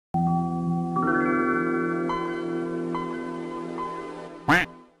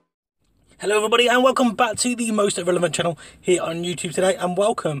Hello everybody and welcome back to the most relevant channel here on YouTube today, and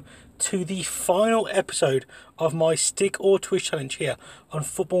welcome to the final episode of my stick or twist challenge here on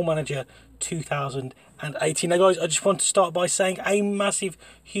Football Manager 2018. Now guys, I just want to start by saying a massive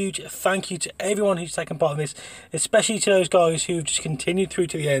huge thank you to everyone who's taken part in this, especially to those guys who've just continued through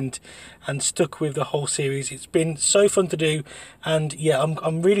to the end and stuck with the whole series. It's been so fun to do, and yeah,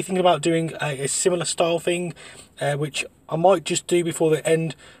 I'm really thinking about doing a similar style thing, which I might just do before the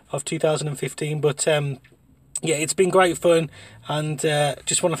end of 2015, but yeah, it's been great fun, and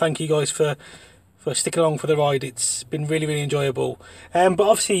just want to thank you guys for sticking along for the ride. It's been really enjoyable, but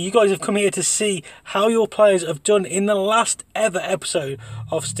obviously you guys have come here to see how your players have done in the last ever episode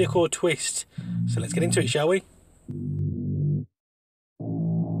of Stick or Twist, so let's get into it, shall we?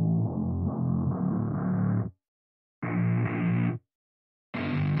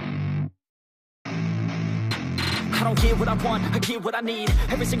 I don't get what I want, I get what I need.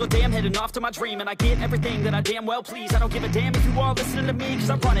 Every single day I'm heading off to my dream, and I get everything that I damn well please. I don't give a damn if you all listening to me, cause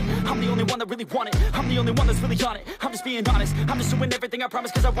I run it. I'm the only one that really want it, I'm the only one that's really on it. I'm just being honest, I'm just doing everything I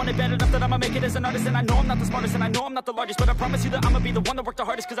promise, cause I want it bad enough that I'ma make it as an artist. And I know I'm not the smartest, and I know I'm not the largest, but I promise you that I'ma be the one that worked the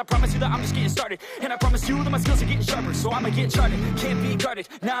hardest, cause I promise you that I'm just getting started. And I promise you that my skills are getting sharper, so I'ma get charted, can't be guarded.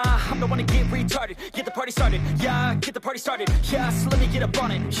 Nah, I'm the one to get retarded, get the party started, yeah, get the party started, yeah, so let me get up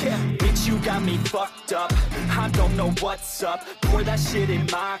on it, yeah. Bitch, you got me fucked up, I don't know what's up. Pour that shit in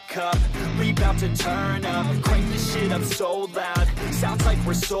my cup, we bout to turn up. Crank this shit up so loud, sounds like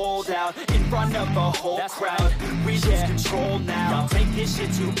we're sold out in front of a whole crowd. We lose control now, y'all take this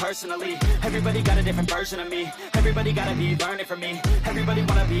shit too personally. Everybody got a different version of me, everybody gotta be learning from me. Everybody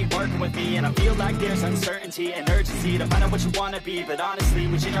wanna be working with me, and I feel like there's uncertainty and urgency to find out what you wanna be. But honestly,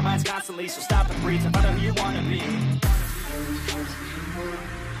 we change our minds constantly, so stop and breathe and find out who you wanna be.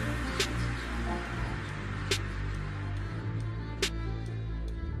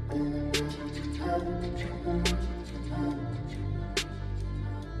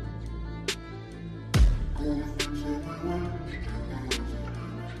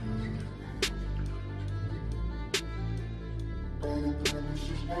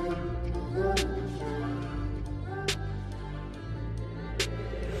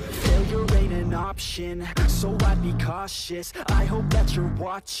 Failure ain't an option, so I'd be cautious. I hope that you're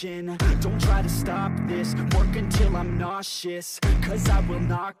watching, don't try to stop this. Work until I'm nauseous, cause I will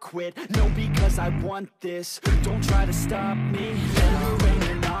not quit. No, because I want this, don't try to stop me. Failure ain't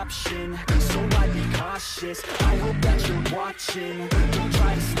an option, so I'd be cautious. I hope that you're watching, don't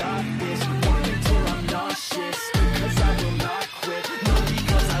try to stop this. Work until I'm nauseous, cause I will not quit. No,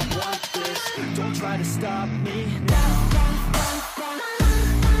 because I want this, don't try to stop me now.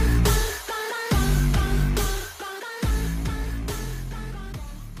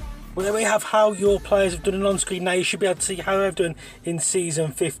 Well, there we have how your players have done it on screen. Now you should be able to see how they've done in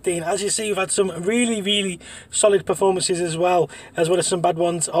season 15. As you see, we've had some really solid performances as well as some bad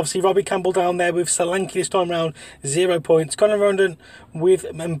ones. Obviously, Robbie Campbell down there with Solanke this time round, 0 points. Conor Rondon with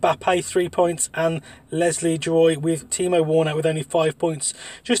Mbappe, 3 points. And Leslie Droy with Timo Werner with only 5 points.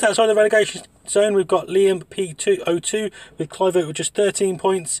 Just outside the relegation zone, we've got Liam P202 with Clive with just 13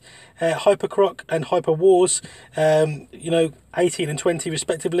 points. Hypercroc and Hyper Wars, 18 and 20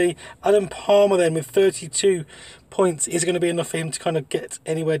 respectively. Adam Palmer then with 32 points is going to be enough for him to kind of get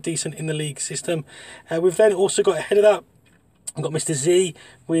anywhere decent in the league system. We've then also got ahead of that, we've got Mr. Z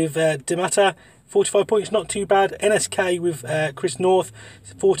with Demata, 45 points, not too bad. NSK with Chris North,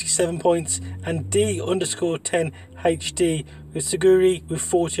 47 points. And D_10 HD with Seguri with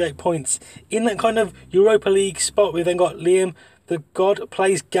 48 points. In that kind of Europa League spot, we've then got Liam the God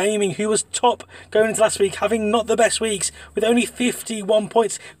Plays Gaming, who was top going into last week, having not the best weeks, with only 51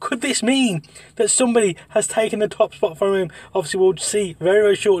 points. Could this mean that somebody has taken the top spot from him? Obviously, we'll see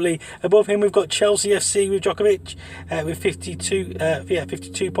very shortly. Above him, we've got Chelsea FC with Djokovic with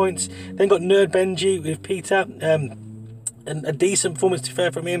 52 points. Then got Nerd Benji with Peter. And a decent performance, to be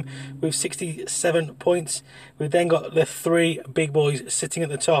fair, from him with 67 points. We've then got the three big boys sitting at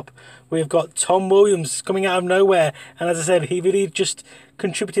the top. We've got Tom Williams coming out of nowhere, and as I said, he really just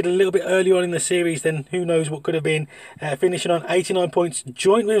contributed a little bit early on in the series, then who knows what could have been, finishing on 89 points.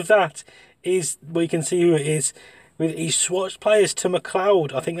 Joint with that is, well, you can see who it is, with he swatched players to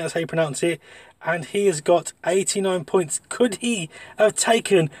McLeod, I think that's how you pronounce it, and he has got 89 points. Could he have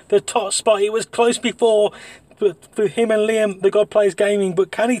taken the top spot? It was close before, but for him and Liam, the God Plays Gaming,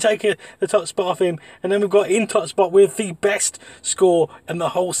 but can he take the top spot off him? And then we've got in top spot with the best score in the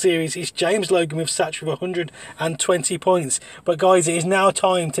whole series. It's James Logan with Satch with 120 points. But guys, it is now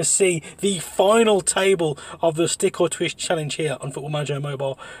time to see the final table of the Stick or Twist challenge here on Football Manager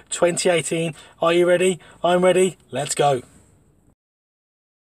Mobile 2018. Are you ready? I'm ready. Let's go.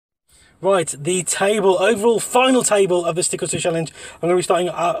 Right, the table, overall final table of the Stick or Twist Challenge. I'm going to be starting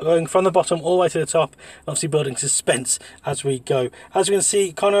going from the bottom all the way to the top, obviously building suspense as we go. As you can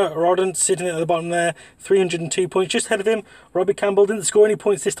see, Connor Rodden sitting at the bottom there, 302 points, just ahead of him. Robbie Campbell didn't score any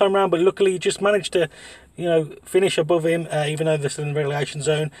points this time around, but luckily he just managed to, finish above him, even though they're still in the relegation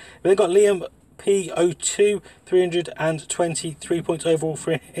zone. We then got Liam P02, 323 points overall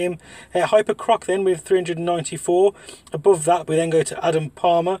for him. Hyper Croc then with 394. Above that, we then go to Adam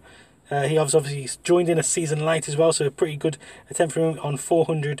Palmer. He obviously joined in a season late as well, so a pretty good attempt from him on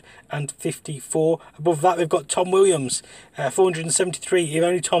 454. Above that, we've got Tom Williams, 473. If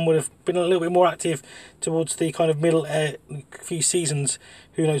only Tom would have been a little bit more active towards the kind of middle few seasons,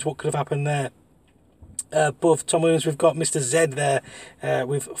 who knows what could have happened there. Above Tom Williams, we've got Mr. Z there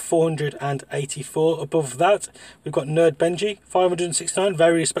with 484. Above that, we've got Nerd Benji, 569.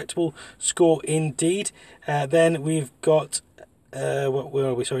 Very respectable score indeed. Then we've got... where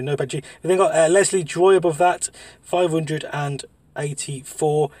are we? Sorry, no Benji. We then got Leslie Joy above that,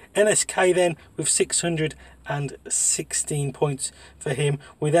 584. NSK then with 616 points for him.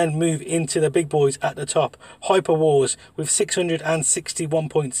 We then move into the big boys at the top. Hyper Wars with 661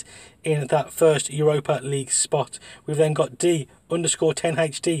 points in that first Europa League spot. We've then got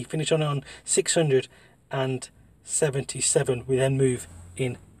D_10HD finish on 677. We then move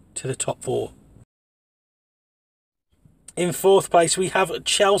in to the top four. In fourth place, we have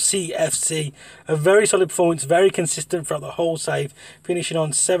Chelsea FC. A very solid performance, very consistent throughout the whole save, finishing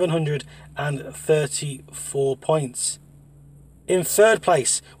on 734 points. In third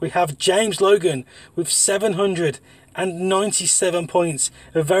place, we have James Logan with 797 points.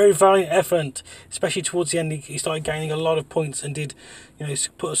 A very valiant effort, especially towards the end. He started gaining a lot of points and did,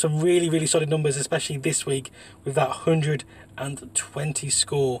 put some really, really solid numbers, especially this week with that 120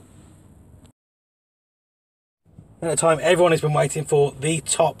 score. At the time, everyone has been waiting for the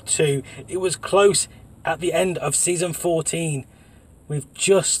top two. It was close at the end of season 14 with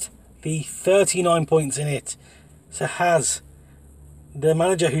just the 39 points in it. So has the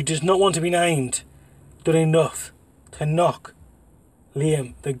manager, who does not want to be named, done enough to knock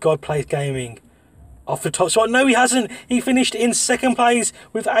Liam, the God Plays Gaming, off the top spot? No, he hasn't. He finished in second place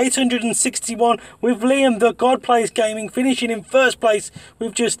with 861, with Liam, the God Plays Gaming, finishing in first place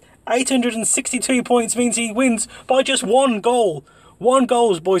with just 862 points. Means he wins by just one goal. One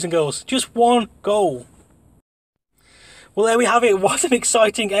goal, boys and girls. Just one goal. Well, there we have it. What an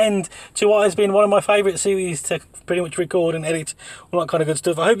exciting end to what has been one of my favourite series to pretty much record and edit, all that kind of good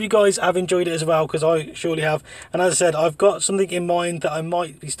stuff. I hope you guys have enjoyed it as well, because I surely have. And as I said, I've got something in mind that I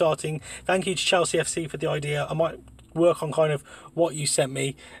might be starting. Thank you to Chelsea FC for the idea. I might work on kind of what you sent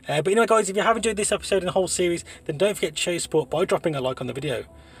me. But anyway, guys, if you have enjoyed this episode and the whole series, then don't forget to show your support by dropping a like on the video.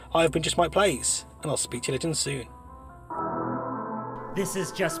 I have been Just M1ke Plays, and I'll speak to you legends soon. This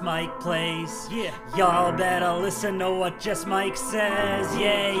is Just M1ke Plays. Yeah. Y'all better listen to what Just M1ke says.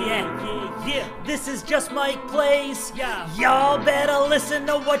 Yeah. This is Just M1ke Plays. Yeah. Y'all better listen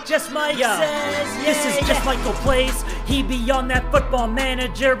to what Just M1ke says. This is Just M1ke Plays. He be on that Football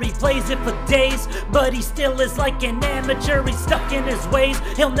Manager. He plays it for days, but he still is like an amateur. He's stuck in his ways.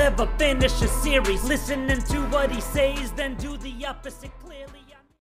 He'll never finish a series. Listening to what he says, then do the opposite clearly.